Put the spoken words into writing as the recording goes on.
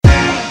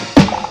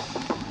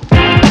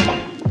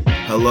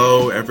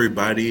Hello,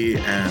 everybody,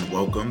 and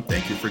welcome.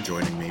 Thank you for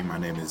joining me. My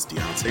name is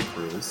Deontay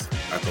Cruz.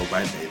 I go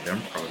by they,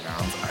 them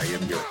pronouns. I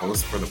am your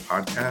host for the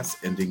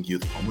podcast, Ending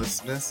Youth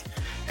Homelessness.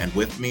 And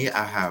with me,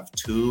 I have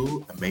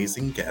two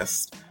amazing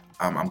guests.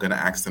 I'm going to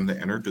ask them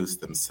to introduce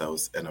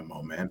themselves in a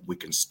moment. We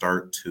can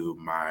start to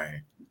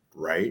my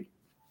right.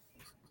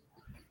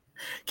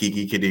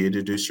 Kiki, can you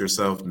introduce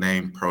yourself,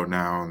 name,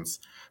 pronouns,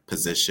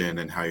 position,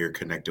 and how you're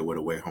connected with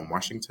Away Home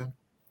Washington?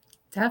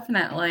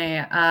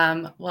 Definitely.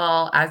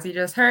 Well, as you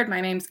just heard, my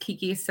name's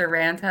Kiki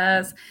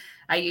Serantes.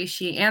 I use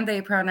she and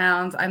they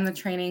pronouns. I'm the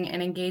Training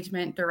and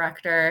Engagement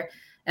Director,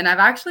 and I've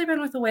actually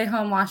been with Away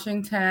Home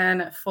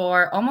Washington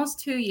for almost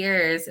 2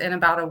 years in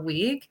about a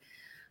week.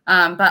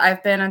 But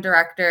I've been a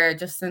director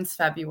just since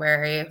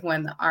February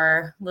when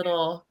our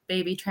little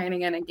baby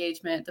training and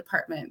engagement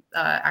department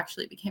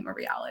actually became a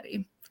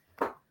reality.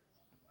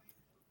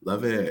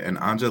 Love it. And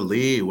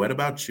Anjali, what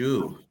about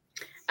you?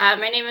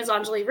 My name is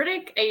Anjali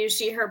Riddick. I use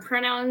she, her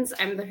pronouns.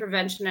 I'm the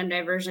Prevention and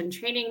Diversion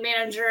Training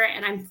Manager,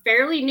 and I'm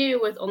fairly new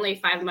with only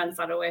 5 months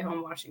on Away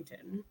Home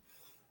Washington.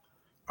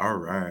 All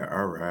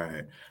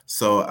right.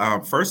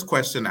 So first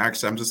question,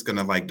 actually, I'm just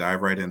going to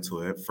dive right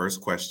into it.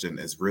 First question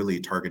is really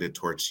targeted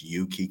towards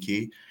you,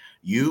 Kiki.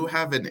 You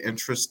have an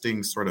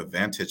interesting sort of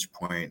vantage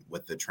point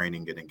with the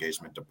training and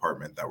engagement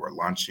department that we're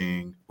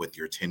launching with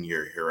your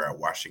tenure here at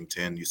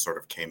Washington. You sort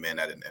of came in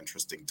at an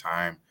interesting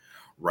time,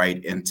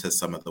 right into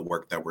some of the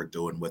work that we're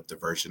doing with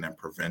diversion and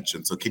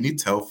prevention. So can you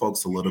tell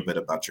folks a little bit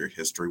about your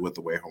history with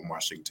Away Home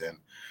Washington,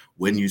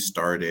 when you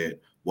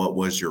started, what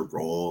was your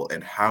role,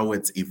 and how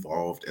it's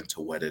evolved into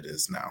what it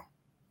is now?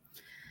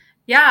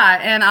 Yeah,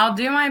 and I'll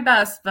do my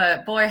best,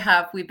 but boy,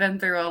 have we been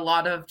through a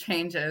lot of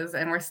changes,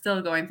 and we're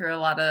still going through a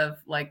lot of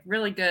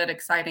really good,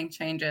 exciting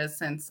changes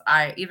since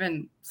I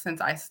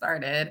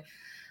started.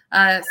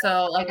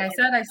 So like I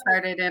said, I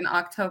started in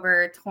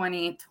October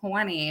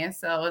 2020.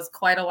 So it was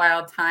quite a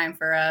wild time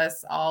for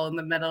us all in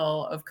the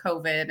middle of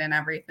COVID and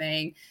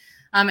everything.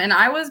 And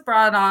I was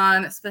brought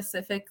on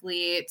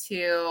specifically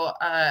to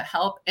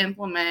help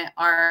implement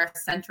our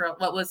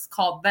what was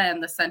called then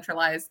the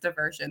Centralized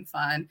Diversion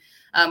Fund,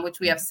 which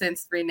we have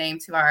since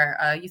renamed to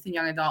our Youth and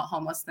Young Adult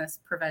Homelessness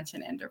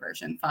Prevention and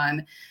Diversion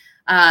Fund.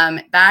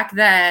 Back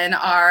then,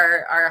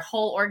 our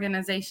whole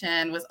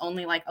organization was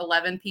only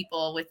 11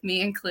 people, with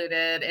me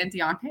included and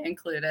Deontay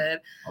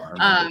included.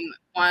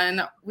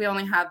 We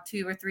only had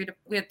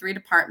we had 3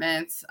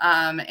 departments,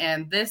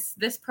 and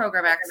this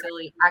program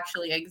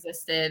actually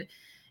existed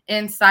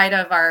inside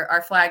of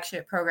our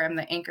flagship program,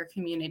 the Anchor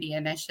Community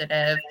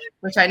Initiative,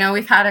 which I know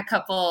we've had a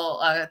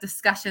couple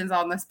discussions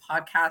on this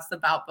podcast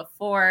about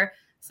before,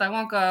 so I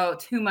won't go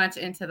too much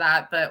into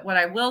that. But what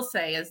I will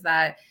say is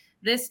that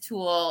this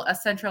tool, a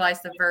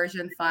centralized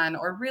diversion fund,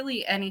 or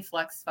really any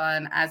flex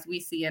fund as we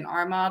see in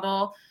our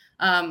model,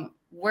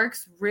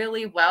 works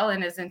really well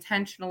and is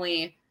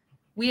intentionally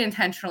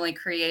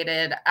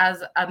created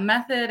as a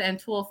method and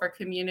tool for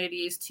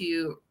communities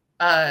to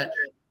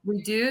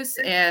reduce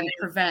and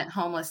prevent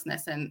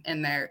homelessness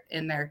in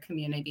their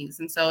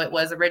communities. And so it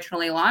was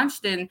originally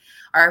launched in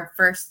our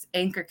first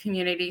anchor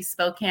community,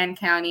 Spokane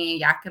County,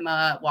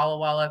 Yakima, Walla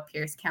Walla,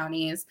 Pierce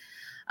counties.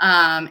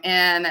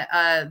 And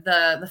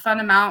the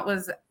fund amount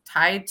was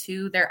tied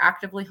to their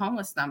actively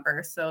homeless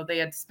number. So they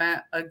had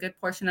spent a good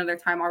portion of their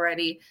time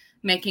already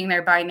making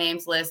their by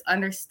names list,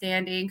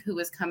 understanding who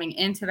was coming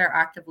into their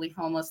actively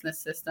homelessness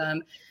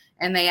system.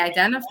 And they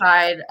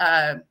identified,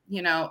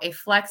 a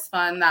flex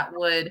fund that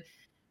would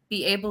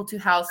be able to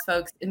house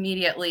folks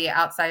immediately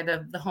outside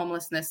of the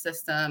homelessness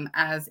system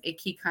as a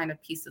key kind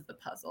of piece of the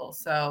puzzle.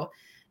 So,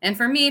 and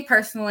for me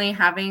personally,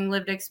 having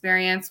lived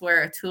experience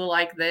where a tool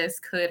like this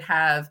could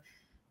have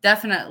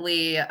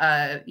definitely,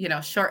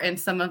 shortened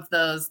some of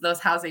those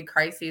housing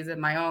crises in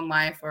my own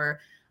life,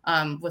 or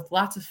with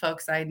lots of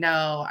folks I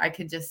know, I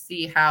could just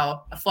see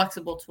how a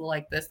flexible tool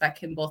like this that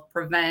can both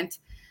prevent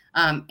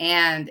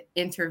and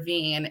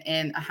intervene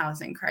in a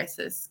housing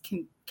crisis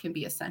can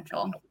be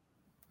essential.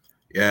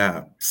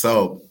 Yeah.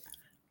 So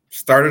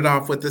started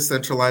off with the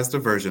Centralized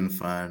Diversion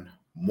Fund,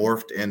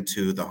 morphed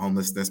into the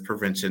Homelessness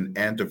Prevention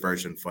and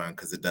Diversion Fund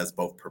because it does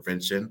both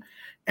prevention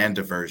and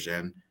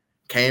diversion,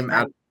 came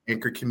out of the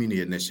Anchor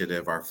Community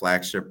Initiative, our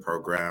flagship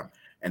program,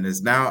 and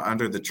is now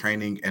under the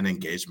Training and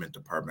Engagement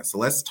Department. So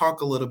let's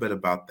talk a little bit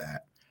about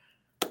that.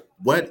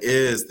 What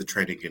is the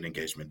Training and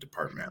Engagement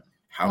Department?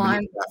 How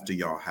many staff do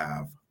y'all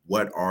have?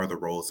 What are the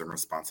roles and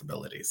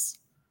responsibilities?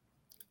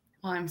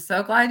 Well, I'm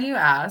so glad you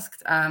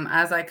asked.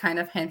 As I kind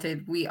of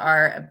hinted, we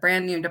are a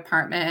brand new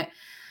department.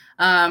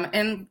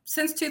 And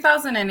since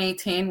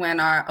 2018, when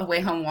our Away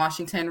Home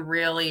Washington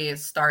really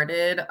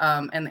started,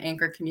 and the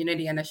Anchor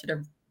Community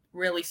Initiative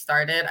really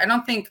started, I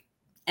don't think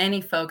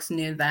any folks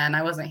knew then.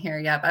 I wasn't here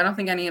yet, but I don't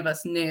think any of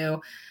us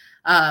knew,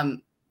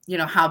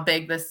 how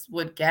big this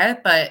would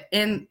get. But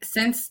in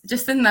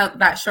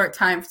that short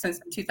time since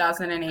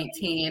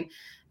 2018,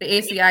 the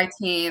ACI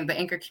team, the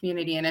Anchor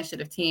Community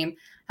Initiative team,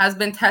 has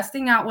been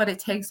testing out what it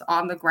takes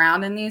on the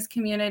ground in these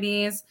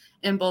communities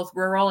in both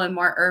rural and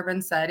more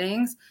urban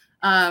settings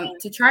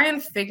to try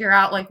and figure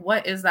out like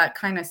what is that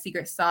kind of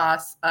secret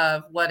sauce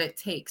of what it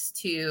takes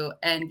to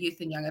end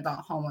youth and young adult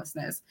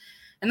homelessness.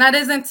 And that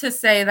isn't to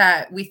say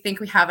that we think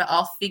we have it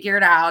all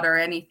figured out or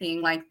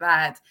anything like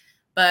that,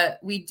 but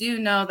we do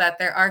know that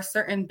there are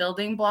certain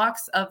building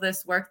blocks of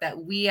this work that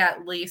we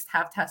at least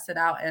have tested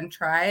out and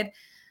tried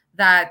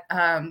that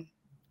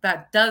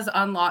that does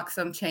unlock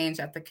some change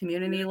at the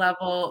community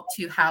level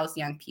to house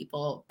young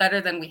people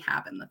better than we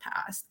have in the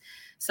past.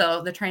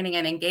 So the training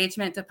and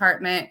engagement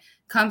department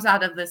comes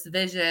out of this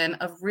vision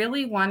of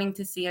really wanting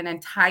to see an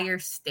entire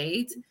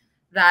state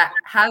that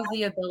has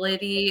the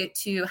ability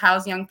to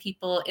house young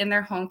people in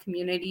their home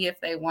community if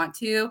they want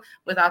to,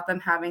 without them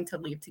having to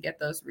leave to get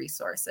those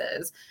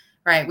resources,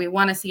 right? We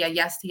want to see a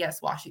Yes to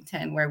Yes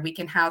Washington where we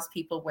can house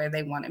people where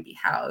they want to be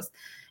housed.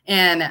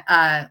 And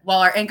while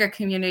our Anchor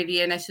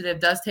Community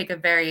Initiative does take a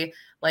very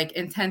like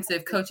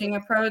intensive coaching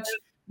approach,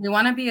 we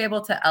want to be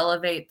able to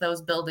elevate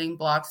those building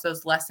blocks,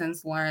 those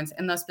lessons learned,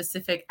 and those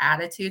specific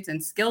attitudes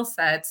and skill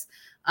sets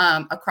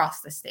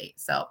across the state.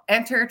 So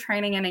enter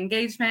training and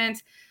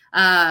engagement.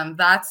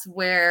 That's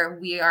where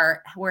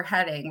we're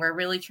heading. We're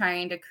really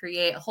trying to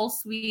create a whole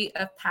suite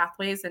of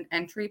pathways and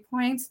entry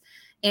points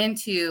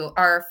into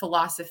our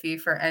philosophy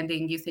for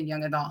ending youth and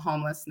young adult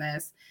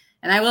homelessness.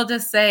 And I will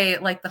just say,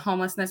 like, the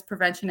Homelessness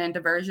Prevention and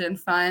Diversion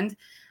Fund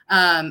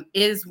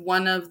is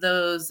one of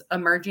those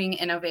emerging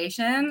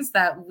innovations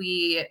that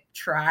we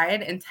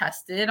tried and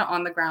tested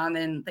on the ground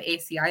in the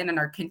ACI and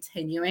are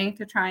continuing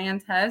to try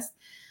and test.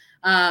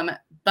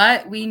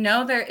 But we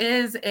know there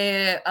is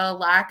a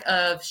lack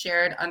of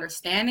shared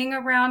understanding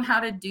around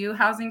how to do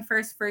housing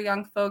first for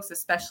young folks,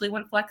 especially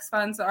when flex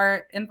funds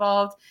are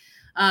involved,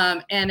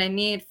 and a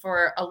need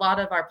for a lot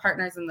of our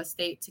partners in the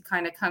state to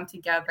kind of come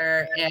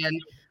together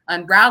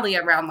and rally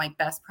around like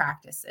best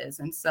practices.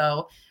 And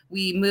so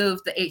we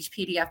moved the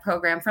HPDF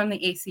program from the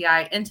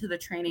ACI into the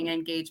training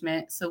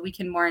engagement so we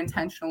can more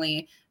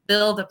intentionally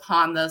build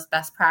upon those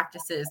best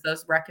practices,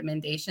 those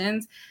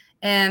recommendations,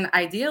 and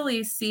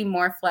ideally see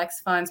more flex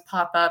funds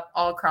pop up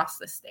all across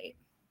the state.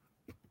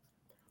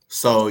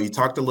 So you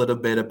talked a little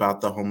bit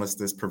about the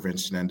Homelessness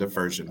Prevention and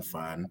Diversion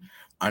Fund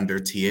under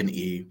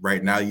T&E.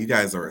 Right now, you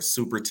guys are a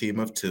super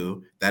team of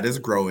two. That is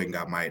growing,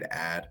 I might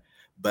add.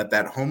 But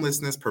that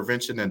homelessness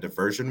prevention and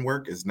diversion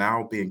work is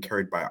now being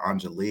carried by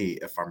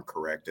Anjali, if I'm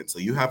correct. And so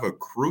you have a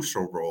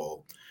crucial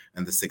role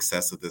in the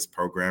success of this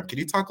program. Can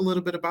you talk a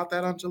little bit about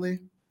that, Anjali?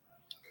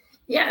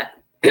 Yeah.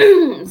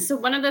 So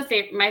one of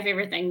my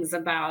favorite things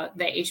about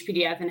the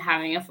HPDF and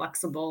having a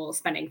flexible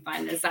spending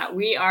fund is that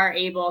we are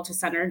able to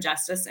center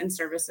justice and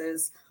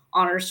services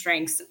on our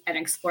strengths and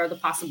explore the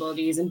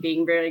possibilities and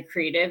being very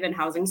creative in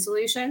housing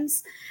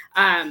solutions.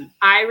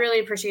 I really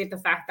appreciate the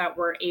fact that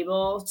we're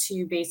able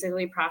to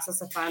basically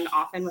process a fund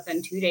often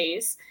within 2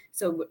 days.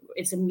 So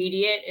it's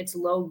immediate, it's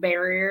low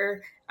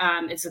barrier,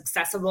 it's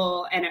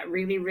accessible, and it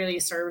really, really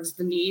serves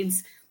the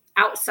needs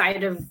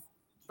outside of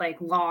like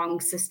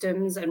long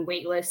systems and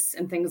wait lists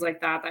and things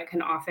like that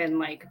can often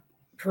like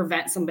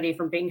prevent somebody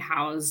from being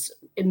housed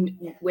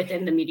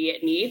within the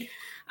immediate need.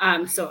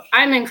 So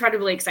I'm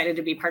incredibly excited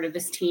to be part of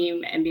this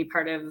team and be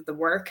part of the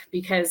work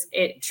because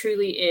it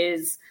truly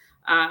is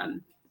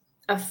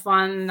a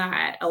fund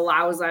that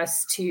allows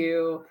us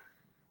to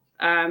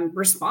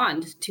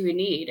respond to a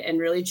need and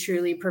really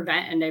truly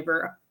prevent and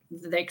divert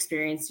the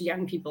experience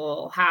young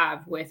people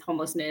have with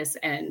homelessness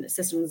and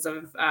systems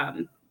of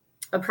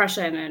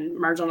oppression and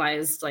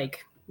marginalized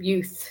like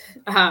youth.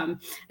 I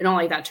don't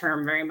like that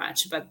term very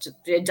much, but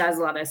it does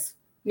let us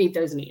meet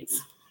those needs.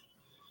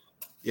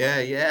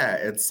 Yeah.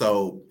 And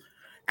so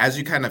as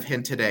you kind of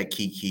hinted at,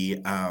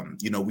 Kiki,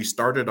 we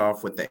started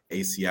off with the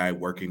ACI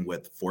working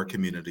with 4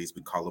 communities.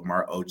 We call them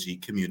our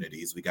OG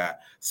communities. We got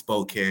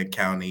Spokane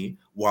County,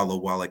 Walla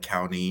Walla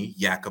County,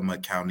 Yakima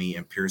County,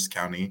 and Pierce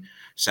County.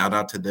 Shout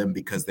out to them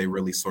because they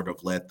really sort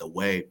of led the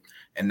way.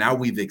 And now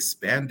we've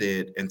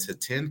expanded into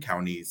 10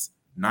 counties,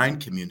 9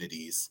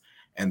 communities.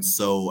 And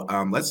so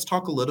let's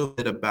talk a little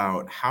bit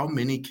about how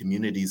many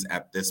communities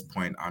at this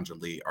point,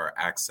 Anjali, are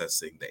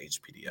accessing the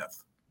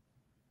HPDF.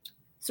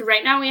 So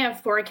right now we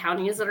have 4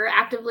 counties that are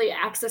actively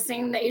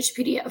accessing the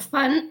HPDF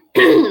fund.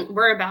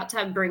 We're about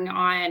to bring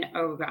on,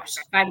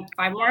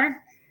 5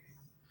 more.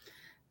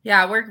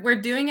 Yeah, we're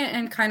doing it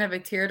in kind of a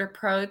tiered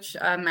approach,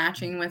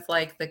 matching with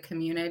like the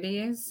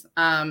communities.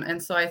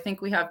 And so I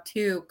think we have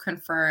 2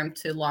 confirmed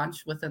to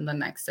launch within the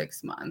next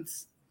 6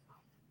 months.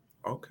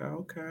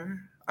 Okay.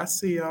 I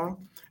see y'all.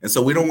 And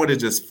so we don't want to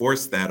just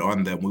force that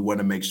on them. We want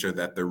to make sure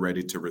that they're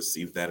ready to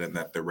receive that and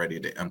that they're ready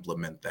to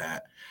implement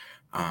that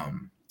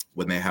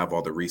when they have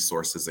all the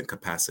resources and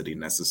capacity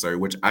necessary,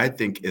 which I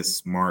think is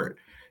smart.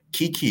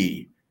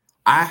 Kiki,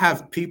 I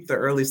have peeped the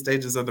early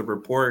stages of the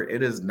report.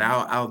 It is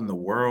now out in the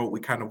world. We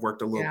kind of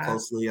worked a little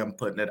closely. I'm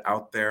putting it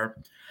out there.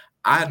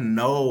 I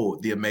know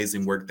the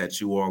amazing work that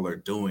you all are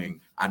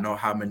doing. I know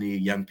how many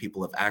young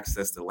people have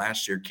accessed it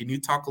last year. Can you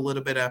talk a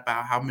little bit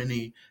about how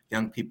many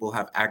young people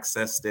have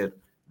accessed it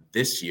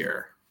this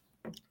year?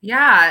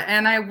 Yeah,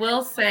 and I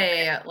will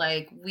say,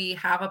 like, we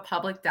have a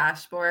public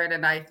dashboard,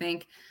 and I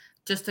think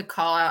just to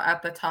call out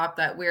at the top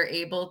that we're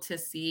able to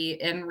see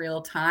in real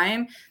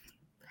time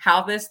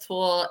how this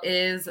tool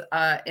is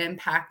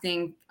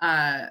impacting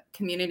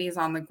communities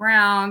on the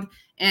ground.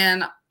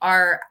 And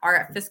our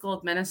fiscal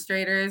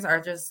administrators are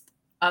just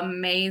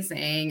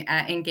amazing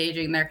at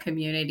engaging their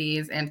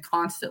communities and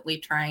constantly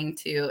trying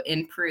to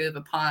improve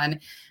upon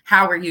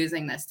how we're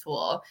using this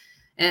tool.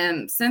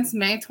 And since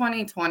May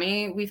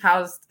 2020, we've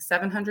housed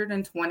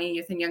 720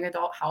 youth and young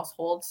adult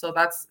households. So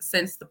that's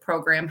since the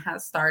program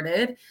has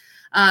started.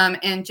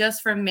 And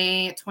just from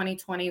May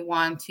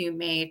 2021 to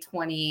May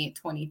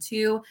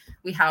 2022,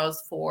 we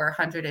housed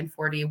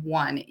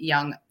 441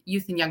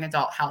 youth and young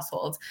adult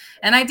households.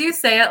 And I do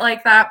say it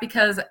like that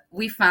because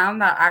we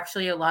found that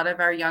actually a lot of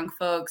our young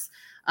folks,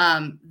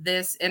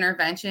 this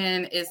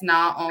intervention is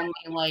not only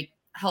like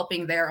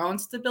helping their own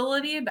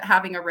stability, but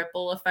having a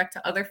ripple effect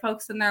to other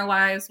folks in their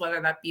lives,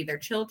 whether that be their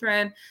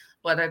children,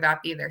 whether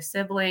that be their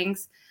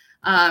siblings.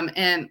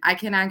 And I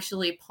can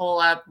actually pull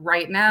up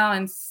right now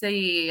and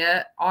see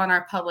on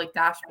our public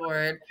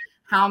dashboard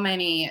how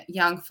many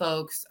young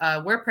folks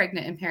were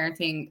pregnant and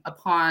parenting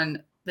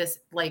upon this,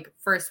 like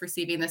first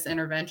receiving this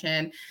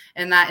intervention.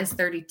 And that is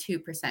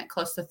 32%,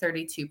 close to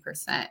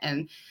 32%.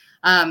 And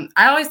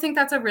I always think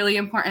that's a really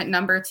important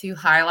number to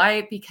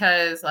highlight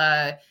because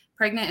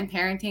pregnant and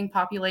parenting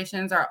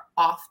populations are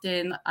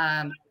often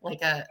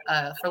like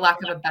for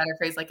lack of a better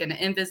phrase, like an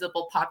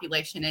invisible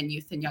population in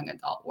youth and young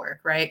adult work,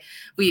 right?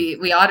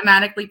 We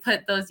automatically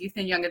put those youth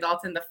and young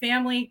adults in the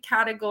family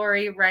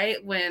category,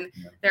 right? When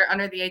they're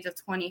under the age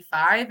of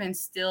 25 and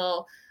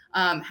still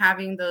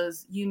having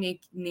those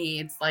unique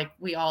needs like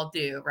we all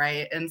do,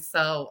 right? And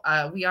so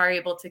we are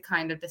able to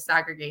kind of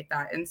disaggregate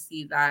that and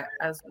see that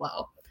as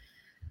well.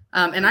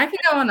 And I could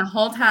go on a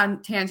whole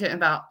tangent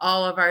about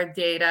all of our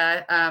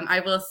data. I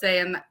will say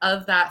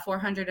of that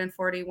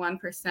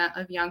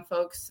 441% of young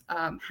folks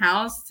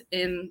housed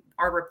in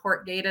our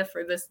report data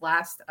for this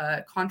last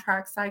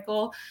contract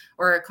cycle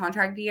or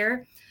contract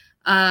year,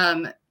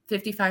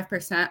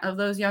 55% of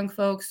those young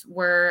folks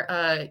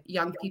were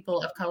young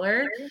people of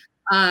color.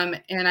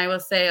 And I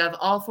will say of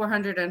all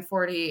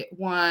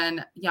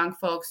 441 young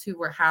folks who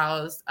were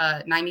housed,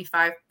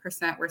 95%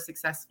 were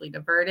successfully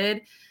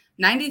diverted.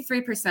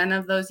 93%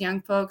 of those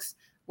young folks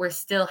were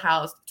still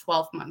housed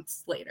 12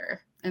 months later.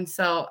 And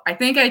so I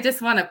think I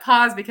just want to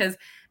pause because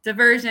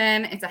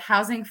diversion, it's a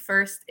housing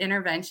first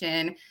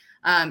intervention.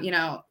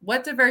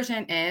 What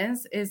diversion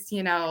is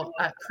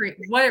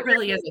what it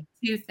really is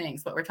two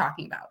things, what we're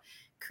talking about.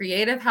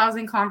 Creative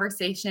housing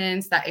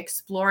conversations that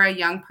explore a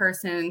young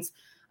person's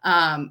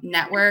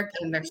network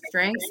and their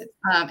strengths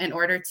in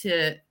order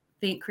to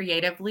think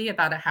creatively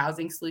about a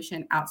housing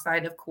solution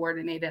outside of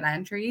coordinated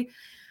entry.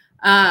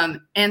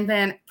 And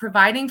then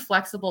providing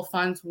flexible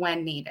funds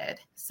when needed.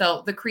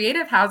 So the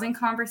creative housing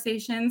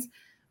conversations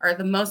are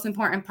the most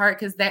important part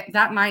because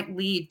that might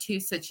lead to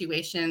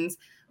situations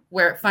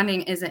where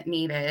funding isn't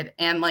needed.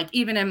 And like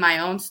even in my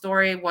own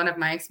story, one of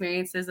my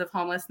experiences of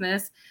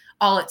homelessness,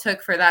 all it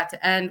took for that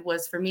to end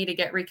was for me to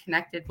get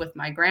reconnected with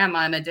my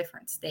grandma in a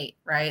different state,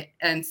 right?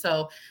 And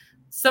so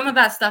some of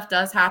that stuff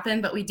does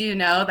happen, but we do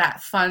know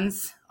that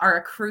funds are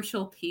a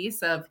crucial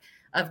piece of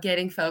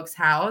getting folks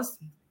housed.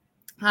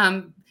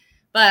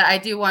 But I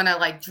do want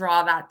to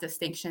draw that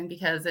distinction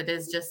because it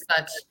is just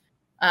such,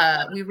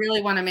 we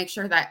really want to make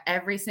sure that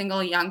every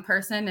single young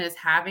person is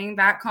having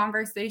that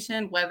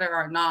conversation, whether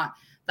or not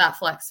that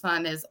flex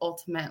fund is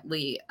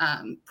ultimately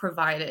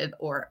provided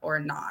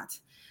or not.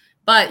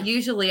 But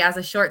usually as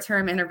a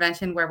short-term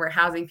intervention where we're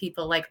housing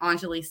people, like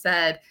Anjali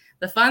said,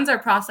 the funds are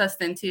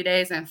processed in 2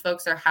 days and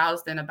folks are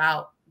housed in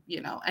about,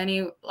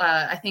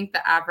 I think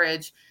the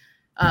average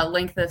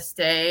length of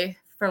stay,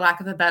 for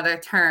lack of a better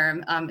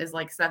term, is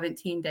like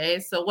 17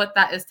 days. So what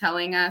that is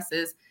telling us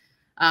is,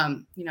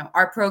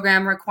 our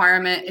program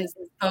requirement is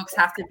folks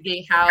have to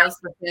be housed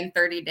within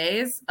 30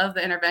 days of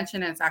the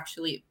intervention. And it's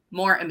actually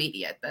more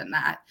immediate than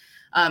that.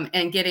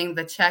 And getting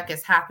the check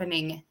is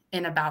happening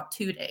in about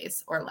 2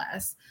 days or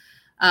less.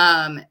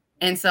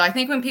 And so I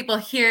think when people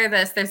hear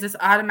this, there's this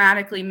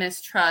automatically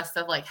mistrust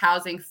of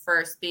housing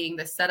first being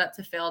the setup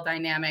to fail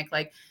dynamic.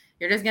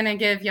 You're just going to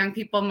give young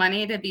people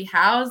money to be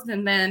housed.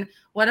 And then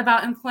what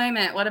about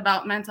employment? What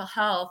about mental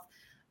health?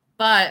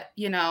 But,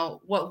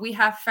 what we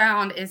have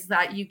found is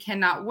that you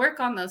cannot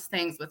work on those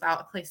things without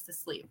a place to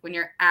sleep when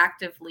you're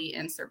actively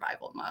in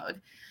survival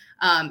mode.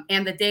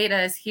 And the data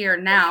is here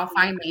now,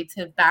 finally,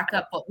 to back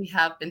up what we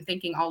have been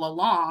thinking all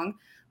along,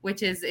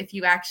 which is if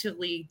you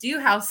actually do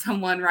house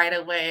someone right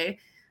away,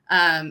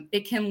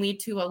 it can lead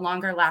to a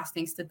longer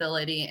lasting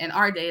stability. And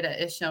our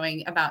data is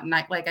showing about,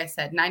 like I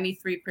said,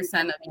 93%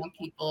 of young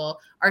people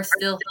are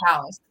still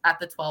housed at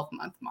the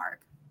 12-month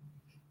mark.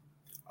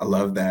 I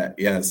love that.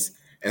 Yes.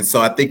 And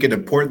so I think an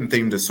important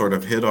thing to sort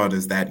of hit on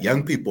is that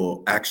young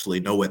people actually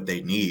know what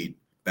they need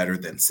better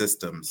than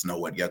systems know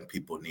what young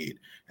people need.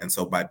 And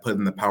so by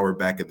putting the power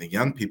back in the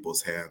young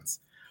people's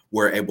hands,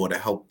 we're able to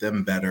help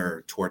them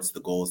better towards the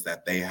goals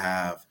that they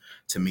have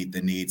to meet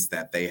the needs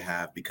that they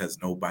have,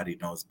 because nobody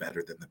knows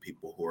better than the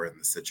people who are in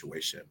the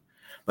situation.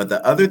 But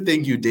the other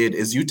thing you did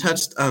is you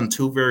touched on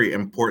two very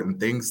important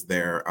things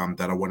there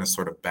that I want to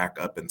sort of back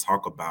up and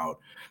talk about.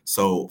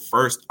 So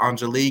first,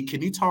 Anjali,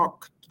 can you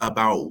talk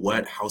about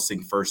what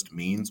housing first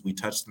means? We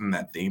touched on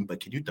that theme, but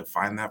can you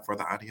define that for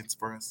the audience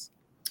for us?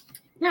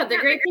 Yeah, the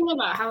great thing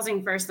about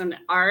Housing First and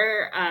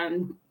our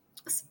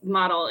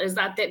model is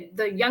that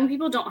the young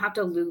people don't have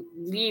to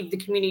leave the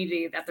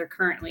community that they're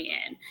currently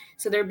in.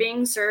 So they're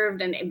being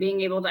served and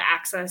being able to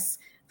access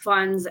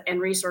funds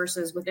and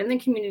resources within the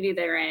community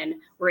they're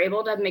in. We're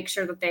able to make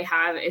sure that they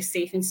have a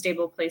safe and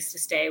stable place to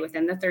stay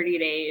within the 30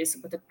 days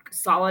with a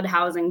solid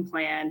housing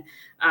plan.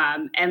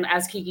 And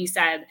as Kiki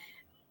said,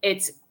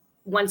 it's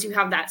once you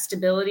have that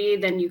stability,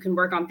 then you can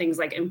work on things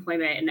like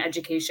employment and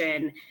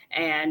education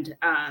and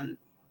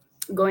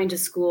going to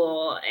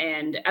school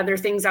and other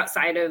things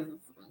outside of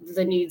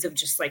the needs of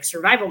just like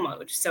survival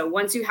mode. So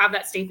once you have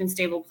that safe and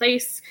stable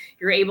place,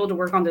 you're able to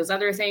work on those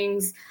other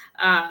things.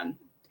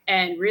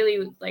 And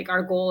really, like,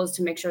 our goal is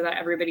to make sure that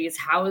everybody is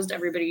housed,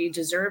 everybody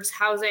deserves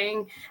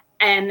housing.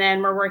 And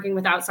then we're working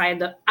with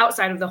outside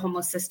of the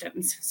homeless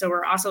systems. So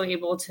we're also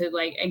able to,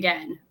 like,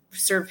 again,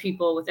 serve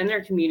people within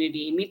their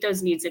community, meet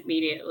those needs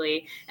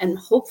immediately, and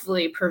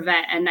hopefully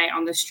prevent a night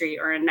on the street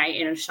or a night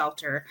in a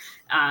shelter,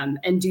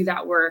 and do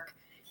that work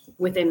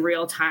within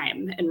real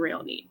time and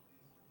real need.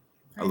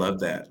 I love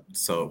that.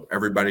 So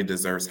everybody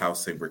deserves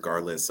housing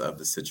regardless of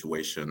the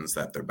situations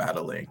that they're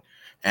battling.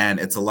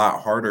 And it's a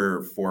lot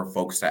harder for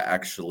folks to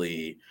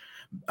actually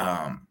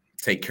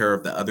take care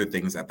of the other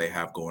things that they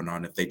have going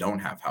on if they don't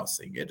have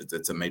housing.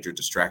 It's a major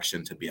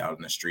distraction to be out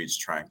in the streets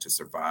trying to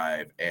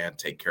survive and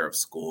take care of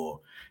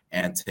school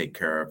and take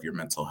care of your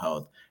mental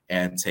health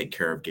and take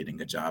care of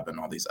getting a job and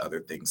all these other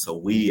things. So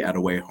we at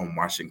Away Home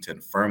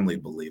Washington firmly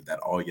believe that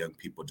all young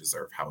people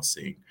deserve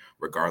housing,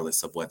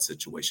 regardless of what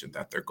situation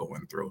that they're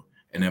going through.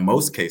 And in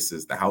most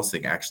cases, the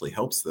housing actually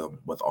helps them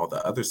with all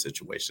the other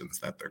situations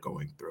that they're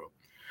going through.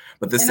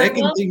 But the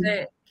second thing,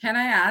 can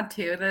I add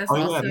to this?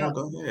 Oh, yeah, no,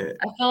 go ahead.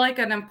 I feel like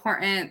an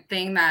important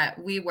thing that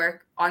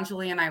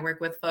Anjali and I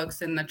work with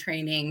folks in the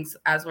trainings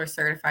as we're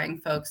certifying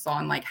folks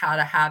on, like, how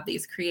to have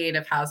these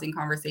creative housing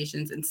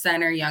conversations and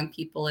center young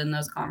people in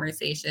those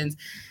conversations,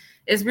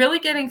 is really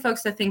getting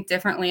folks to think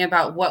differently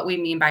about what we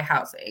mean by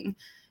housing.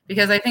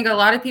 Because I think a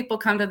lot of people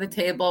come to the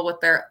table with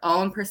their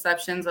own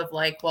perceptions of,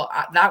 like, well,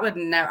 I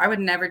would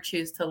never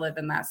choose to live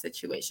in that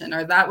situation,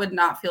 or that would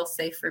not feel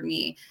safe for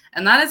me.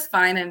 And that is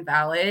fine and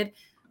valid.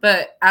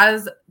 But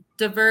as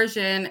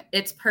diversion,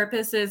 its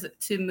purpose is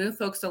to move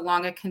folks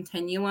along a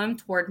continuum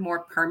toward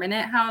more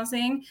permanent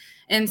housing.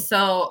 And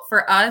so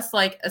for us,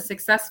 like, a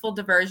successful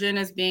diversion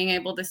is being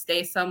able to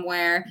stay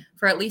somewhere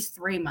for at least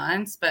 3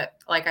 months. But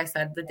like I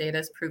said, the data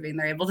is proving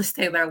they're able to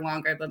stay there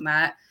longer than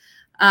that.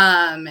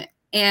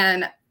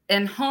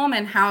 And home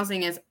and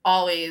housing is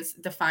always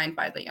defined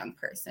by the young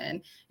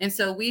person. And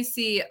so we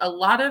see a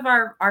lot of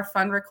our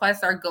fund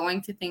requests are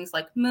going to things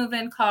like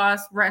move-in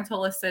costs,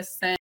 rental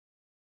assistance,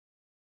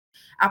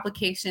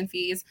 application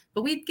fees,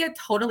 but we get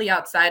totally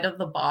outside of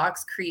the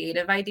box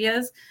creative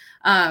ideas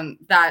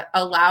that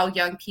allow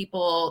young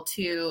people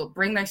to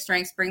bring their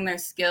strengths, bring their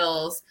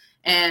skills,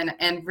 and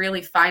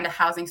really find a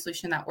housing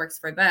solution that works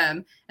for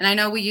them. And I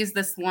know we use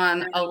this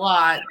one a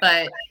lot,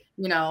 but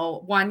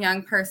one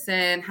young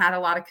person had a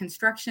lot of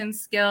construction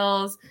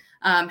skills,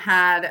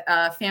 had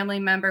a family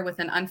member with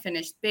an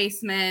unfinished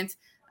basement.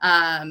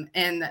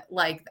 And,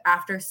 like,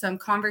 after some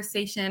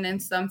conversation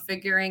and some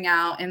figuring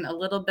out and a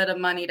little bit of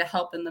money to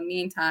help in the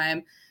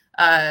meantime,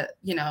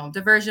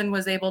 diversion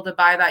was able to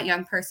buy that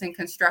young person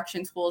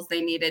construction tools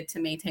they needed to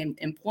maintain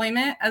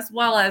employment as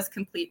well as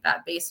complete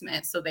that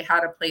basement. So they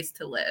had a place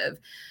to live.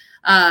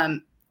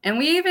 And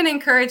we even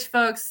encourage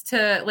folks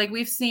to, like,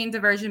 we've seen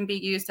diversion be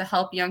used to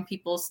help young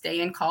people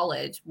stay in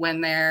college when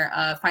their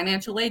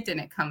financial aid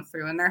didn't come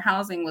through and their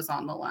housing was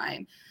on the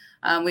line.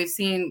 We've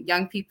seen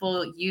young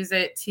people use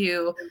it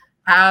to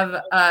have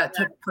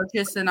to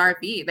purchase an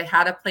RV. They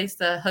had a place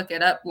to hook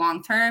it up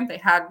long term. They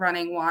had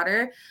running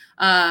water,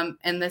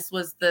 and this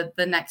was the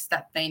next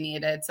step they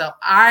needed. So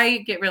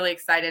I get really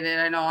excited,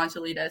 and I know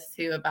Anjali does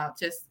too, about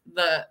just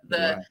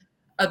the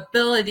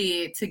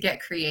ability to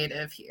get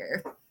creative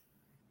here.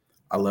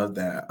 I love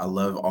that. I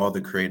love all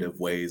the creative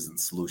ways and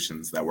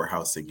solutions that we're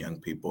housing young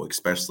people,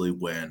 especially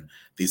when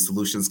these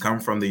solutions come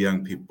from the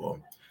young people.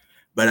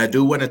 But I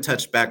do want to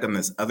touch back on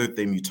this other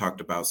thing you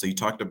talked about. So you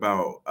talked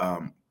about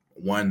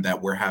one,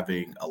 that we're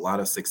having a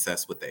lot of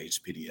success with the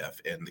HPDF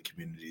in the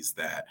communities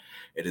that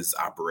it is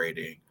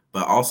operating.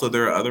 But also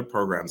there are other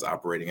programs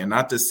operating. And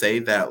not to say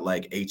that,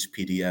 like,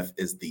 HPDF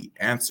is the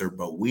answer,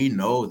 but we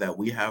know that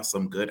we have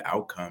some good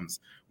outcomes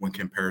when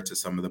compared to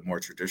some of the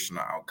more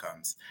traditional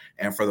outcomes.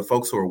 And for the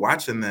folks who are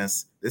watching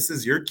this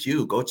is your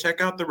cue. Go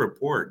check out the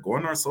report. Go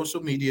on our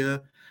social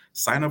media,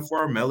 sign up for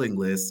our mailing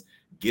list,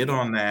 get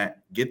on that,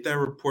 get that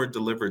report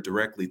delivered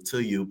directly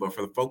to you. But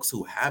for the folks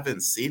who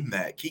haven't seen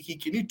that, Kiki,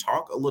 can you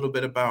talk a little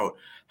bit about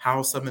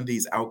how some of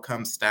these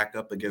outcomes stack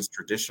up against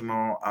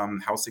traditional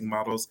housing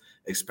models,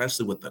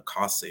 especially with the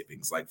cost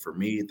savings? Like, for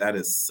me, that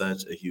is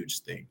such a huge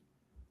thing.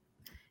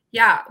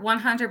 Yeah,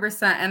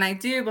 100%. And I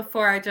do,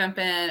 before I jump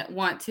in,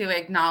 want to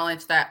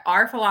acknowledge that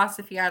our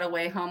philosophy at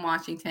Away Home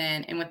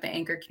Washington and with the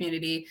Anchor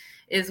community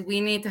is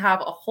we need to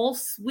have a whole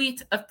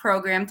suite of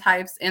program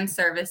types and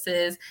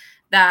services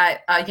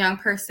that a young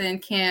person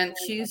can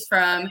choose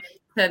from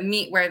to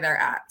meet where they're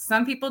at.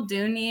 Some people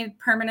do need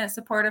permanent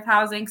supportive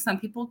housing. Some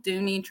people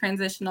do need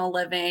transitional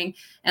living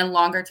and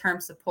longer term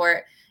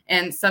support.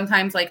 And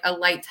sometimes like a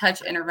light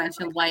touch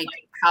intervention, like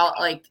how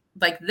like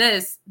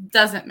this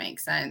doesn't make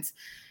sense.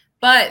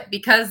 But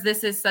because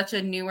this is such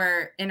a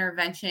newer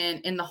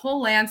intervention in the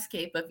whole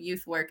landscape of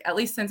youth work, at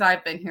least since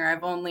I've been here,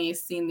 I've only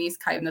seen these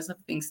kinds of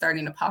things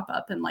starting to pop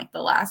up in like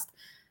the last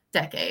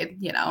decade,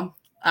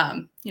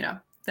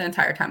 the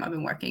entire time I've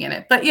been working in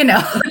it. But,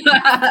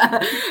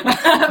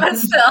 but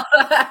still,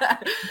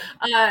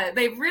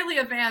 they've really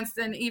advanced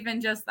in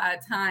even just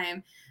that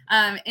time.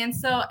 And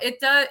so it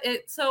does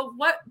it. So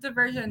what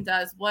diversion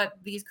does, what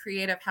these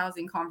creative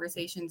housing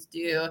conversations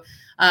do,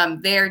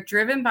 they're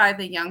driven by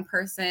the young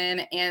person,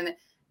 and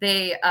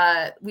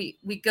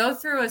we go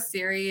through a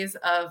series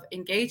of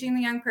engaging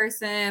the young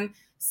person,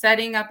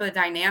 setting up a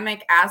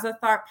dynamic as a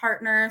thought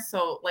partner.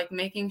 So like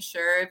making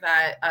sure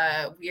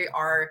that we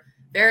are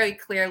very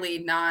clearly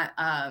not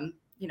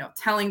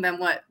telling them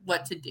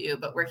what to do,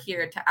 but we're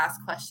here to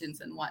ask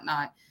questions and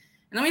whatnot.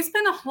 And then we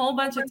spend a whole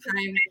bunch of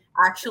time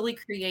actually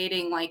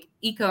creating like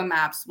eco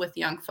maps with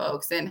young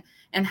folks and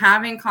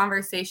having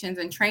conversations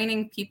and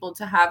training people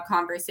to have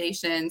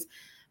conversations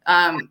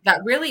that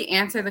really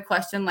answer the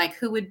question, like,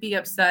 who would be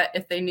upset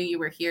if they knew you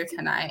were here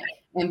tonight,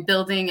 and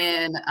building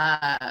in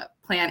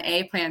plan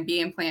A, plan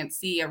B, and plan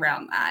C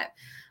around that.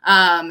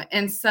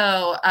 And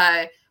so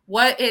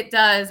what it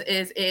does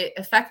is it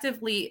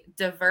effectively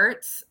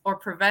diverts or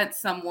prevents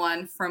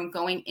someone from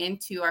going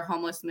into our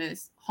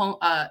HMIS,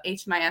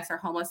 or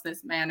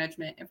homelessness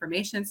management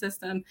information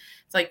system.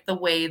 It's like the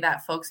way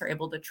that folks are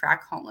able to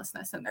track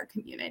homelessness in their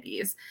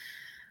communities.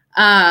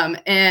 And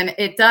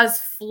it does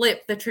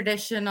flip the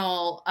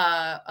traditional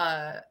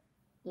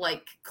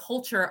like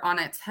culture on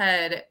its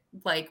head,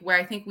 like where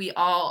I think we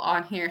all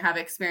on here have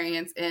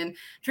experience in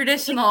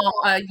traditional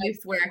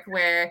youth work,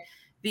 where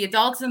the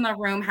adults in the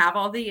room have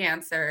all the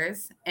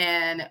answers,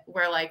 and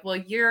we're like, well,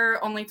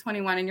 you're only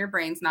 21 and your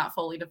brain's not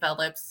fully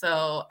developed,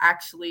 so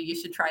actually you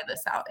should try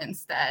this out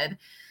instead.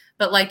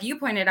 But like you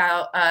pointed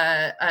out,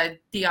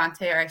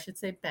 Deontay, or I should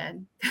say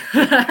Ben,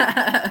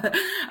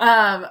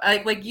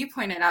 like you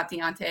pointed out,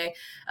 Deontay,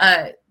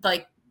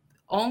 like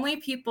only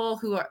people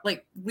who are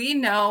like, we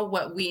know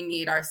what we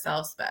need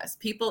ourselves best,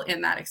 people in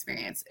that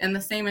experience. And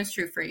the same is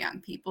true for young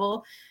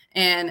people.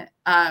 And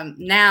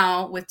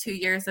now with 2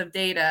 years of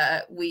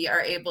data, we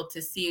are able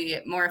to see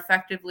it more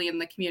effectively in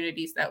the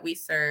communities that we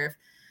serve,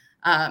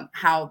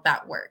 how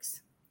that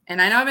works.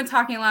 And I know I've been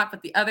talking a lot,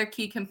 but the other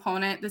key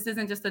component, this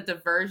isn't just a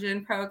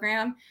diversion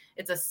program,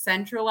 it's a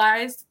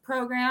centralized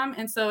program.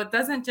 And so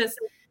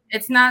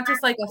it's not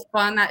just like a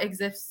fund that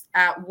exists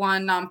at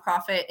one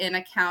nonprofit in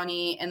a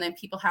county and then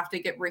people have to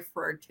get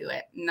referred to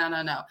it.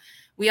 No.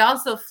 We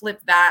also flip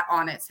that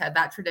on its head,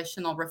 that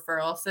traditional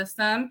referral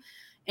system.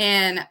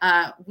 And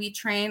we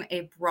train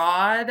a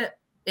broad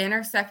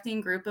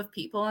intersecting group of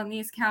people in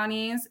these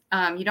counties.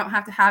 You don't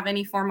have to have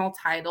any formal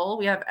title.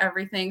 We have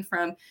everything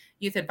from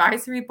youth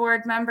advisory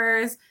board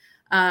members,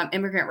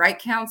 immigrant right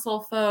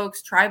council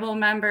folks, tribal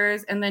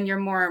members, and then your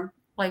more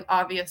like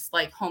obvious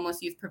like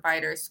homeless youth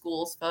providers,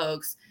 schools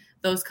folks,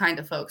 those kind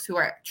of folks who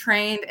are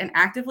trained and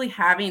actively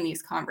having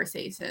these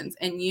conversations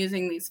and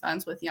using these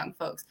funds with young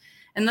folks.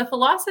 And the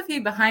philosophy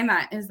behind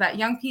that is that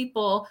young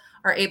people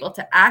are able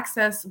to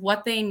access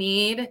what they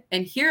need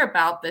and hear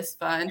about this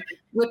fund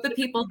with the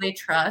people they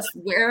trust,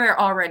 where they're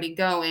already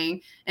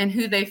going, and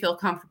who they feel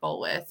comfortable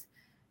with.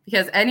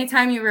 Because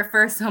anytime you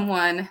refer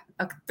someone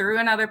through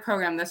another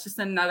program, that's just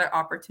another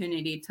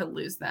opportunity to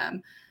lose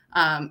them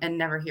and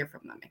never hear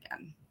from them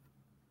again.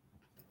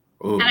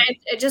 Ooh. And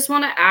I just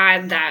want to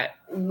add that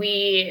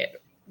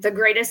the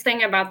greatest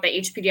thing about the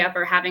HPDF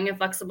or having a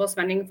flexible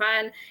spending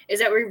fund is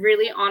that we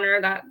really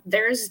honor that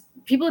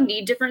people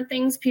need different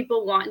things,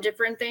 people want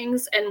different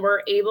things, and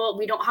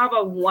we don't have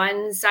a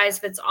one size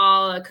fits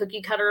all, a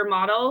cookie cutter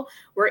model.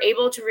 We're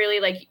able to really,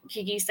 like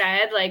Kiki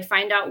said, like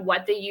find out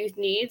what the youth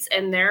needs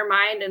in their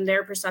mind and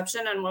their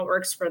perception and what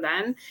works for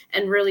them,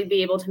 and really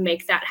be able to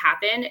make that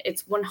happen.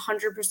 It's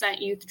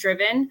 100% youth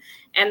driven.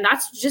 And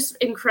that's just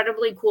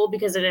incredibly cool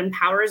because it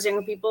empowers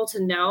young people to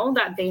know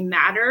that they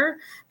matter,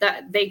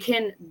 that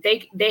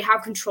they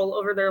have control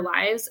over their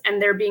lives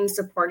and they're being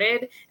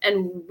supported.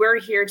 And we're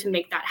here to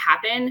make that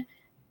happen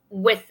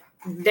with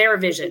their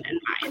vision in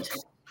mind.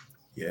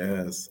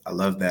 Yes, I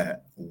love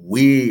that.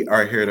 We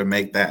are here to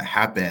make that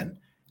happen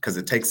because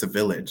it takes a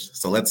village.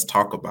 So let's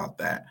talk about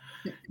that.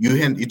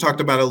 You talked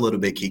about it a little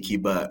bit, Kiki,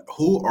 but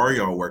who are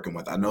y'all working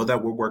with? I know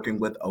that we're working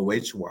with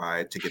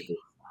OHY to get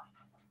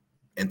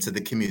into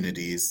the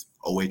communities,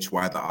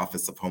 OHY, the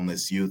Office of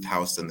Homeless Youth,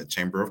 housed in the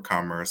Chamber of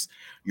Commerce.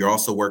 You're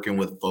also working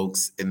with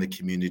folks in the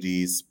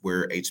communities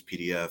where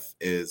HPDF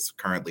is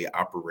currently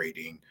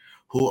operating.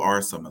 Who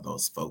are some of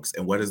those folks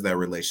and what does that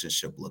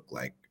relationship look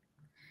like?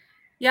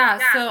 Yeah,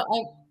 so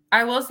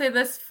I will say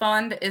this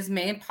fund is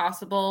made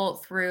possible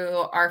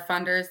through our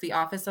funders, the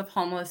Office of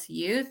Homeless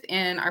Youth,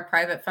 and our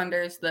private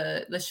funders,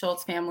 the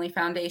Schultz Family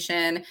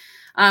Foundation.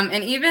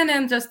 And even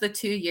in just the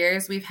 2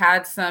 years, we've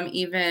had some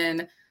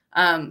even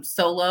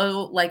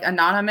solo, like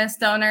anonymous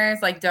donors,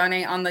 like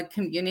donate on the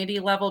community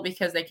level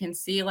because they can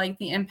see like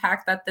the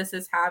impact that this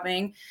is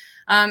having.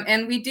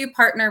 And we do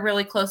partner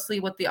really closely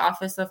with the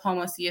Office of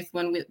Homeless Youth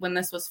when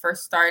this was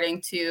first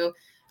starting to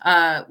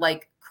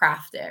like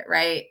craft it,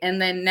 right? And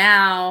then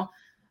now,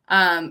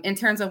 in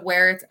terms of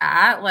where it's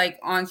at, like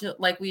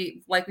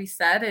we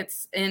said,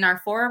 it's in our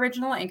 4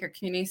 original anchor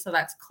communities. So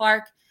that's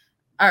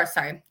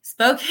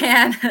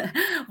Spokane,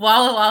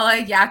 Walla Walla,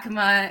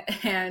 Yakima,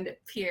 and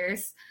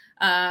Pierce.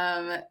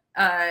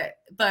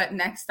 But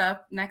next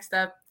up,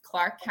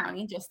 Clark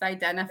County just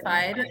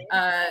identified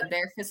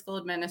their fiscal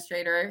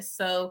administrator.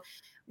 So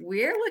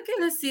we're looking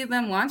to see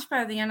them launch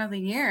by the end of the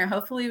year.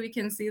 Hopefully we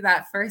can see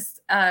that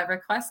first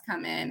request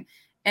come in.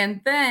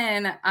 And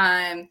then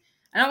I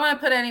don't want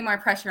to put any more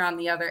pressure on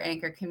the other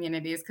anchor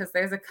communities because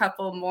there's a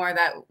couple more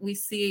that we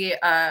see,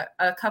 a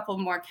couple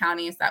more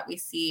counties that we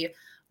see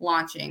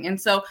launching.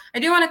 And so I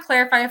do want to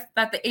clarify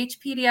that the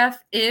HPDF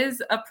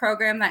is a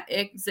program that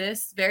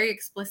exists very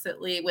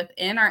explicitly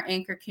within our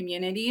anchor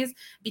communities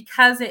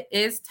because it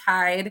is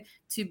tied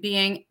to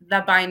being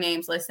the by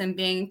names list and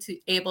being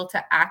able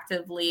to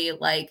actively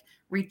like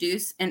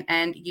reduce and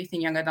end youth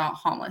and young adult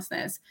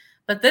homelessness.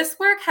 But this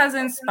work has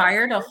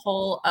inspired a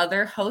whole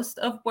other host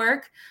of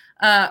work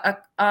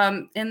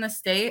in the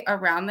state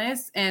around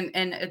this and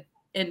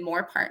in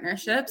more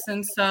partnerships.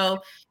 And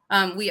so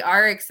we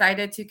are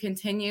excited to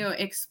continue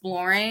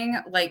exploring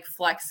like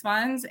flex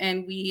funds.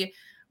 And we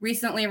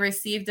recently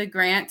received a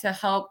grant to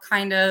help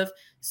kind of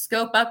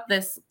scope up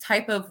this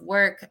type of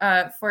work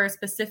for a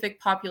specific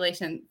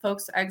population,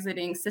 folks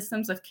exiting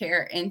systems of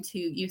care into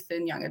youth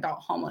and young adult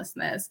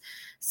homelessness.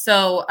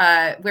 So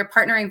we're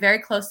partnering very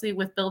closely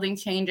with Building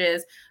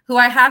Changes, who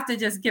I have to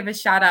just give a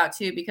shout out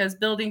to because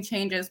Building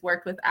Changes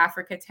worked with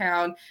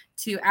Africatown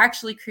to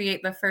actually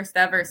create the first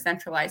ever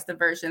centralized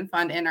diversion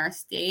fund in our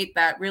state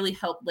that really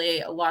helped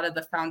lay a lot of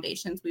the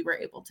foundations we were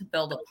able to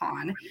build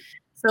upon.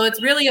 So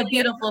it's really a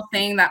beautiful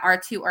thing that our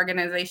 2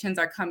 organizations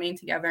are coming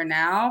together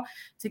now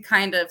to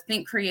kind of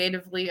think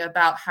creatively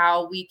about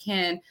how we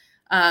can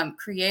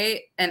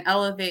create and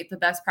elevate the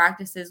best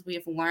practices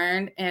we've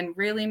learned and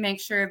really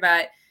make sure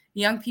that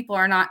young people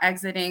are not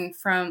exiting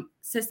from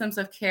systems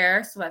of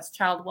care. So that's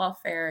child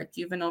welfare,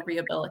 juvenile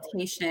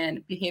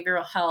rehabilitation,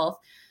 behavioral health,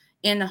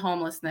 into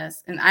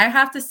homelessness. And I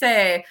have to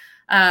say,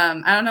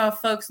 I don't know if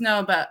folks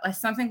know, but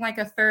something like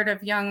a third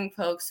of young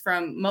folks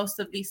from most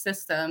of these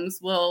systems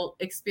will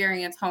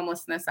experience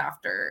homelessness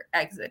after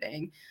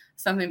exiting,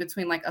 something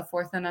between like a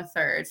fourth and a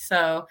third.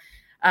 So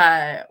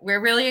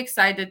we're really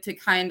excited to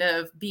kind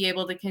of be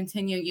able to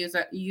continue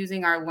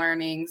using our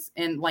learnings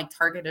in like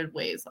targeted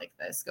ways like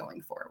this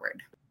going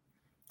forward.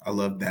 I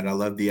love that. I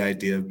love the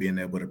idea of being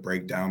able to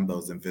break down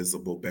those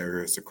invisible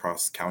barriers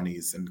across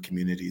counties and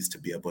communities to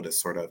be able to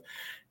sort of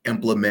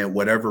implement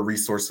whatever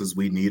resources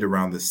we need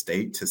around the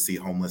state to see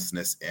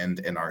homelessness end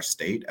in our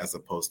state as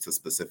opposed to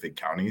specific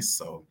counties.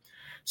 So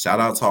shout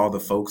out to all the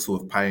folks who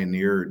have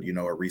pioneered,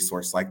 a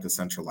resource like the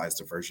Centralized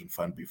Diversion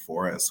Fund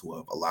before us, who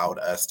have allowed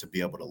us to be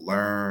able to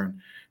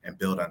learn and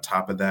build on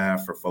top of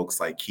that, for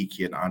folks like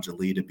Kiki and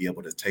Anjali to be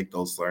able to take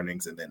those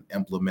learnings and then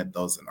implement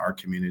those in our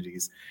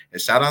communities.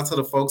 And shout out to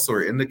the folks who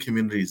are in the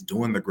communities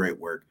doing the great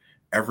work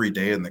every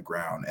day in the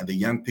ground, and the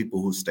young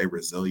people who stay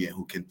resilient,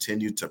 who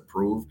continue to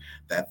prove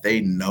that they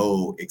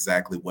know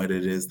exactly what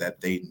it is that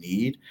they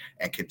need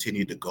and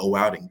continue to go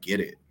out and get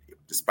it,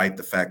 despite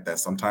the fact that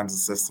sometimes the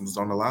systems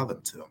don't allow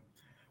them to.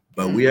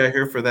 But we are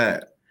here for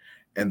that.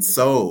 And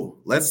so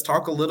let's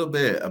talk a little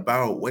bit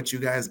about what you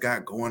guys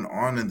got going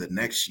on in the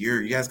next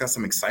year. You guys got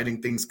some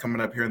exciting things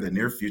coming up here in the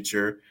near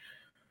future.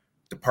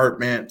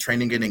 Department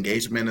Training and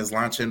Engagement is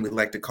launching. We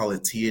like to call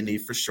it T&E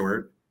for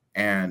short.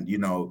 And,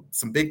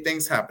 some big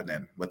things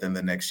happening within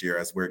the next year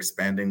as we're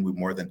expanding. We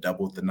more than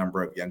doubled the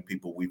number of young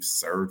people we've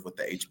served with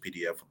the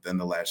HPDF within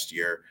the last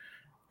year.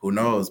 Who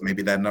knows?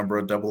 Maybe that number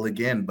will double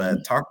again. But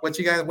what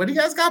do you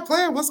guys got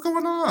planned? What's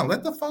going on?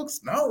 Let the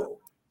folks know.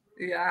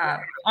 Yeah.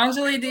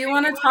 Anjali, do you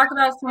want to talk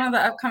about some of the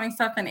upcoming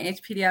stuff in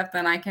HPDF?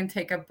 Then I can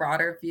take a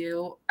broader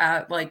view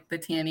at like the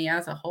T&E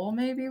as a whole.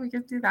 Maybe we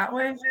could do that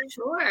way.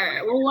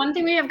 Sure. Well, one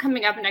thing we have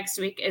coming up next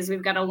week is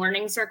we've got a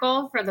learning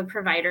circle for the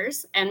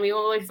providers, and we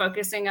will be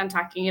focusing on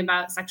talking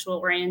about sexual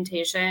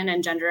orientation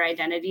and gender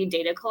identity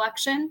data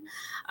collection,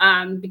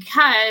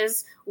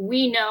 because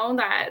we know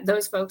that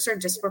those folks are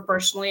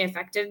disproportionately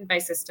affected by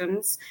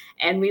systems.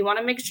 And we want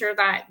to make sure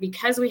that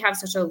because we have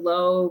such a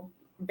low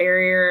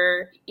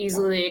barrier,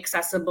 easily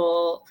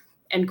accessible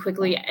and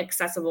quickly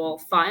accessible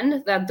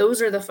fund, that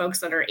those are the folks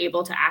that are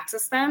able to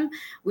access them.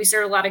 We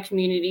serve a lot of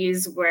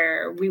communities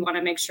where we want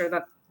to make sure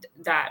that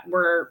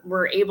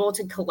we're able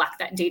to collect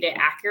that data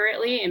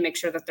accurately and make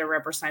sure that they're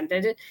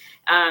represented.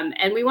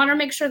 And we want to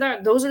make sure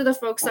that those are the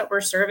folks that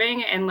we're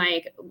serving and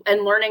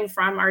learning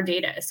from our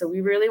data. So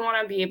we really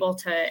want to be able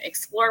to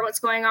explore what's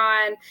going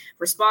on,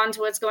 respond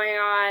to what's going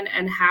on,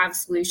 and have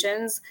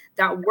solutions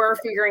that we're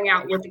figuring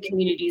out with the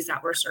communities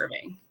that we're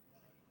serving.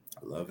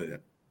 I love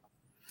it.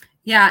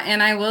 Yeah,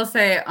 and I will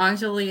say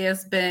Anjali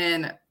has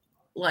been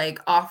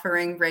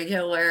offering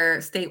regular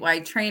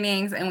statewide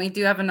trainings, and we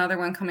do have another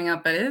one coming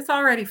up, but it's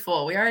already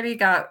full. We already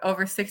got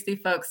over 60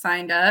 folks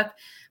signed up,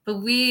 but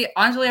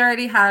Anjali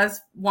already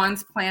has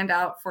ones planned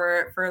out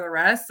for the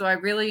rest. So I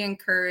really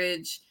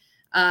encourage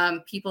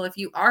people, if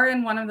you are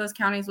in one of those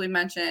counties we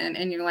mentioned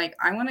and you're like,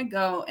 I want to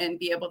go and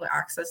be able to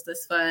access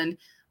this fund,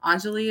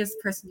 Anjali is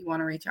the person you want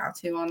to reach out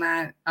to on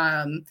that.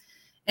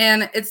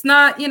 And it's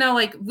not,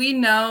 we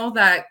know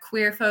that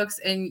queer folks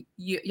and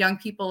young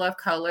people of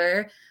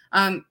color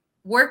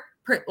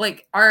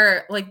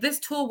this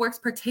tool works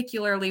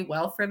particularly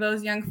well for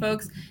those young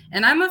folks.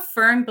 And I'm a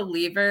firm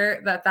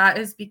believer that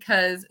is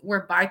because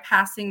we're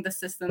bypassing the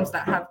systems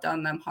that have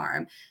done them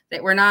harm,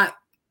 that we're not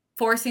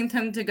forcing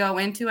them to go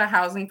into a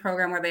housing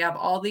program where they have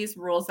all these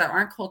rules that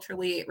aren't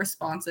culturally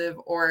responsive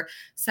or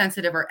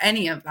sensitive or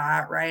any of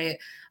that, right?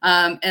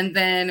 And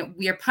then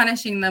we are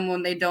punishing them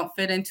when they don't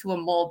fit into a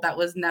mold that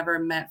was never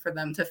meant for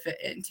them to fit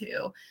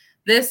into.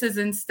 This is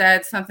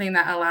instead something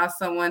that allows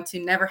someone to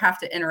never have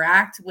to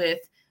interact with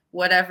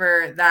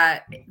whatever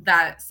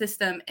that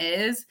system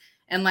is.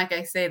 And like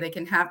I say, they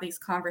can have these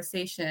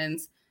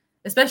conversations,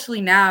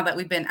 especially now that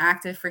we've been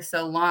active for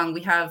so long.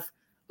 We have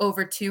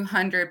over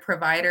 200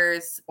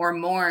 providers or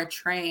more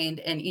trained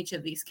in each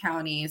of these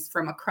counties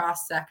from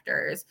across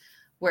sectors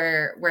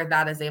where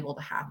that is able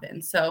to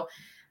happen. So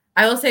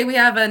I will say we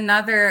have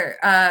another,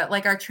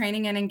 our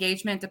training and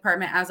engagement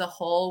department as a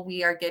whole,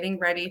 we are getting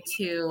ready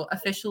to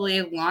officially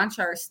launch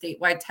our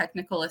statewide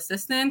technical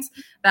assistance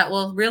that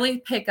will really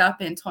pick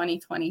up in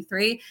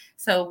 2023.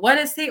 So what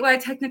is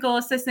statewide technical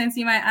assistance,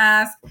 you might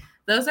ask?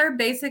 Those are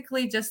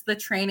basically just the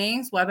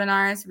trainings,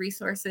 webinars,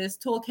 resources,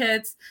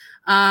 toolkits,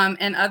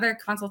 and other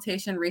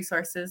consultation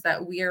resources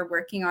that we are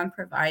working on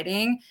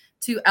providing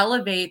to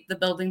elevate the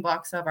building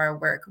blocks of our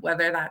work,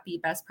 whether that be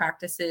best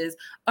practices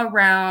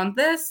around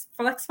this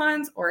flex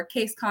funds or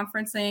case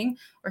conferencing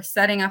or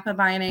setting up a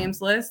by names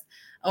list,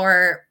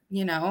 or,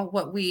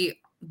 what we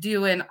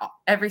do in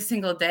every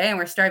single day, and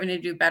we're striving to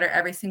do better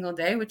every single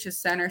day, which is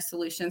center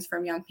solutions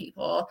from young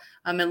people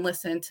and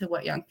listen to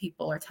what young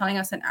people are telling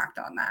us and act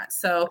on that.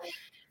 So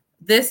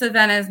this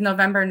event is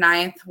November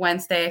 9th,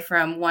 Wednesday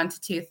from 1 to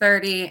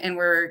 2:30, and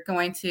we're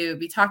going to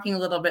be talking a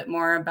little bit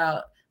more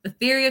about the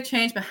theory of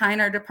change behind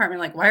our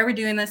department, like why are we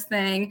doing this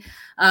thing,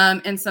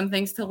 and some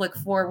things to look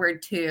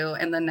forward to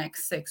in the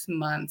next 6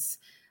 months.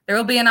 There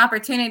will be an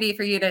opportunity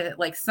for you to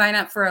sign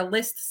up for a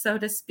list, so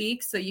to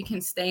speak, so you can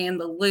stay in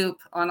the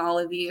loop on all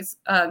of these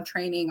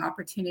training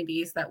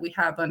opportunities that we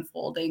have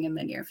unfolding in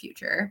the near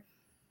future.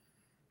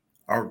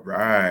 All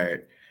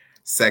right.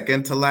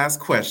 Second to last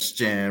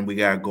question we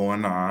got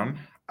going on.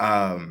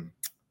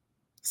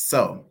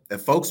 So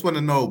if folks want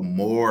to know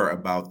more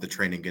about the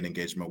training and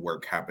engagement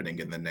work happening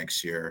in the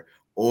next year,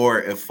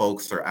 or if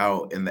folks are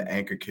out in the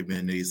anchor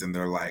communities and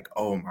they're like,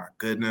 oh my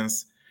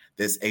goodness,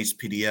 this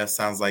HPDF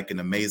sounds like an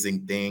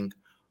amazing thing,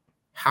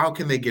 how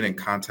can they get in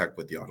contact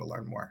with y'all to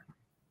learn more?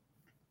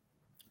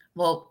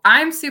 Well,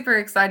 I'm super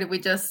excited. We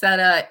just set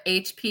a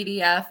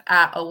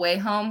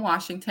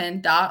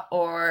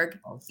hpdf@awayhomewashington.org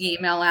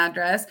email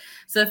address.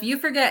 So if you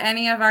forget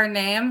any of our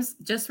names,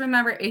 just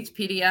remember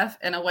HPDF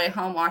and Away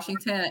Home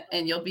Washington,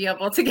 and you'll be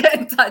able to get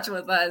in touch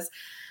with us.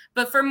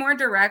 But for more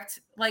direct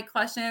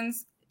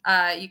questions,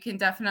 you can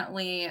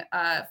definitely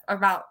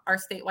about our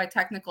statewide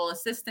technical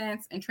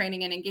assistance and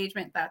training and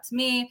engagement. That's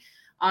me.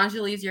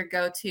 Anjali is your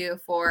go-to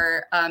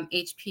for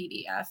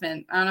HPDF.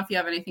 And I don't know if you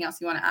have anything else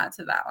you want to add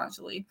to that,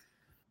 Anjali.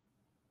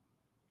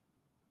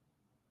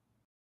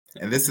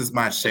 And this is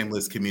my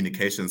shameless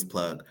communications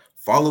plug.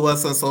 Follow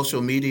us on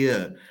social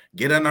media,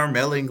 get on our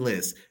mailing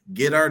list,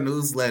 get our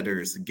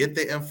newsletters, get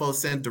the info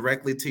sent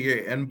directly to your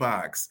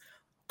inbox.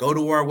 Go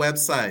to our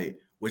website,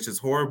 which is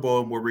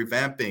horrible and we're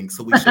revamping.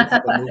 So we should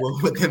have a new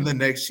one within the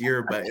next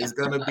year, but it's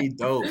going to be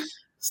dope.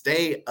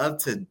 Stay up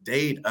to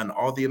date on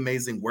all the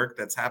amazing work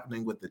that's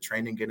happening with the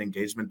Training and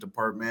Engagement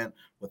Department,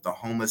 with the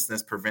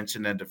Homelessness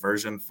Prevention and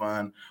Diversion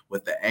Fund,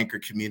 with the Anchor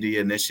Community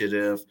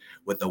Initiative,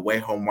 with the Way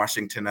Home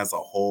Washington as a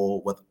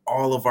whole, with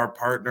all of our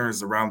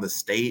partners around the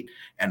state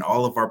and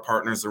all of our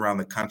partners around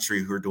the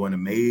country who are doing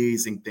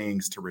amazing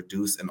things to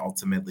reduce and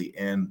ultimately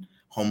end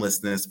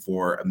homelessness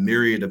for a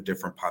myriad of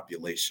different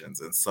populations.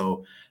 And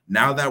so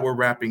now that we're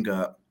wrapping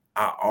up,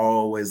 I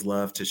always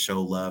love to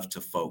show love to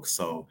folks.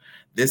 So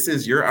this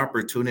is your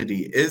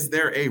opportunity. Is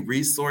there a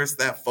resource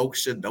that folks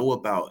should know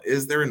about?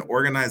 Is there an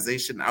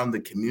organization out in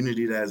the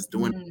community that is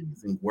doing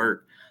amazing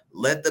work?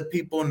 Let the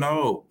people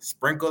know.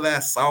 Sprinkle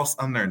that sauce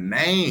on their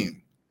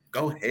name.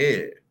 Go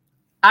ahead.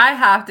 I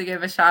have to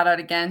give a shout out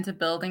again to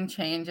Building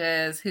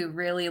Changes, who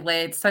really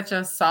laid such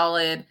a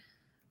solid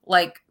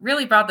like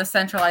really brought the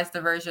centralized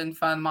diversion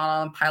fund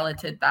model and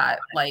piloted that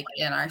like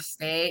in our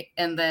state.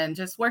 And then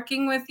just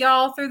working with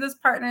y'all through this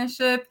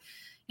partnership,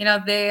 you know,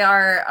 they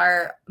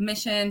are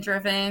mission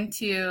driven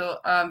to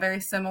very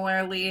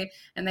similarly,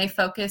 and they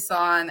focus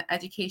on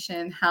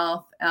education,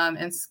 health,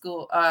 and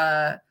school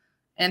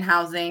and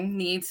housing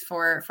needs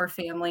for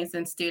families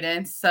and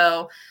students.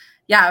 So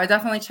yeah, I would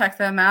definitely check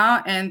them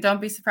out, and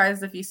don't be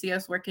surprised if you see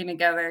us working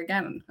together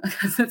again,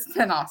 because it's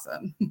been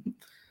awesome.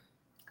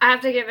 I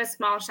have to give a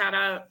small shout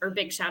out, or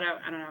big shout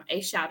out. I don't know,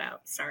 a shout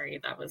out. Sorry,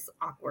 that was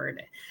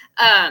awkward.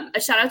 A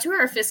shout out to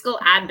our fiscal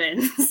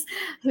admins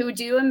who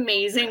do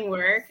amazing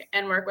work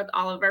and work with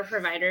all of our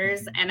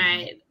providers. And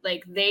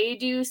they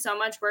do so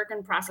much work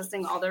in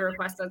processing all the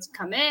requests that's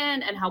come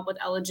in and help with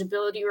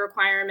eligibility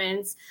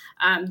requirements.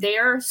 They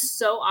are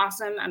so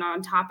awesome and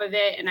on top of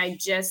it. And I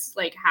just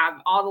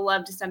have all the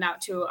love to send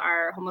out to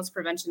our Homeless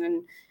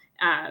Prevention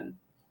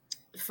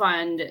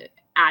Fund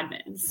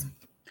admins.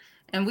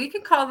 And we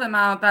could call them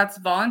out. That's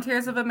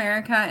Volunteers of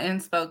America in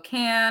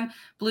Spokane,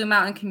 Blue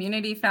Mountain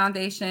Community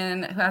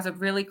Foundation, who has a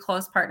really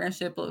close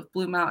partnership with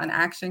Blue Mountain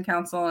Action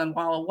Council in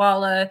Walla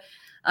Walla,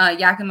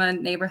 Yakima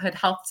Neighborhood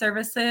Health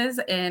Services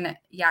in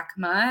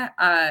Yakima,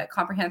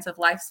 Comprehensive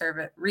Life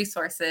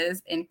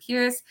Resources in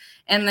Pierce,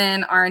 and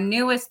then our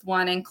newest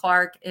one in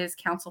Clark is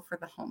Council for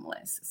the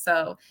Homeless.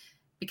 So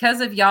because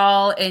of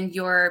y'all and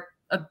your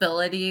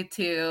ability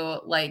to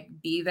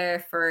be there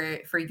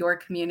for your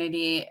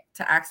community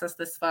to access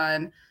this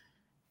fund,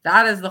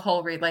 that is the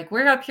whole reason.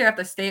 We're up here at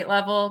the state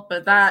level,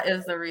 but that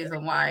is the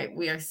reason why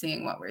we are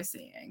seeing what we're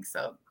seeing.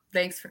 So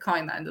thanks for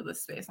calling that into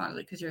this space, Anjali,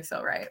 because you're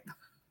so right.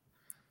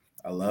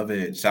 I love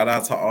it. Shout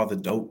out to all the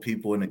dope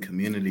people in the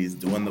communities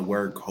doing the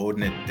work,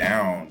 holding it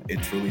down.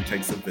 It truly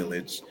takes a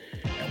village,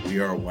 and we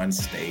are one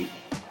state.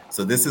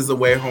 So this is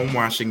Away Home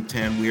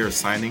Washington. We are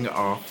signing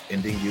off,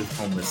 ending youth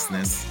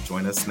homelessness.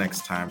 Join us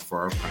next time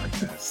for our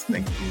podcast.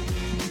 Thank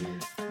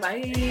you.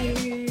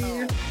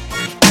 Bye.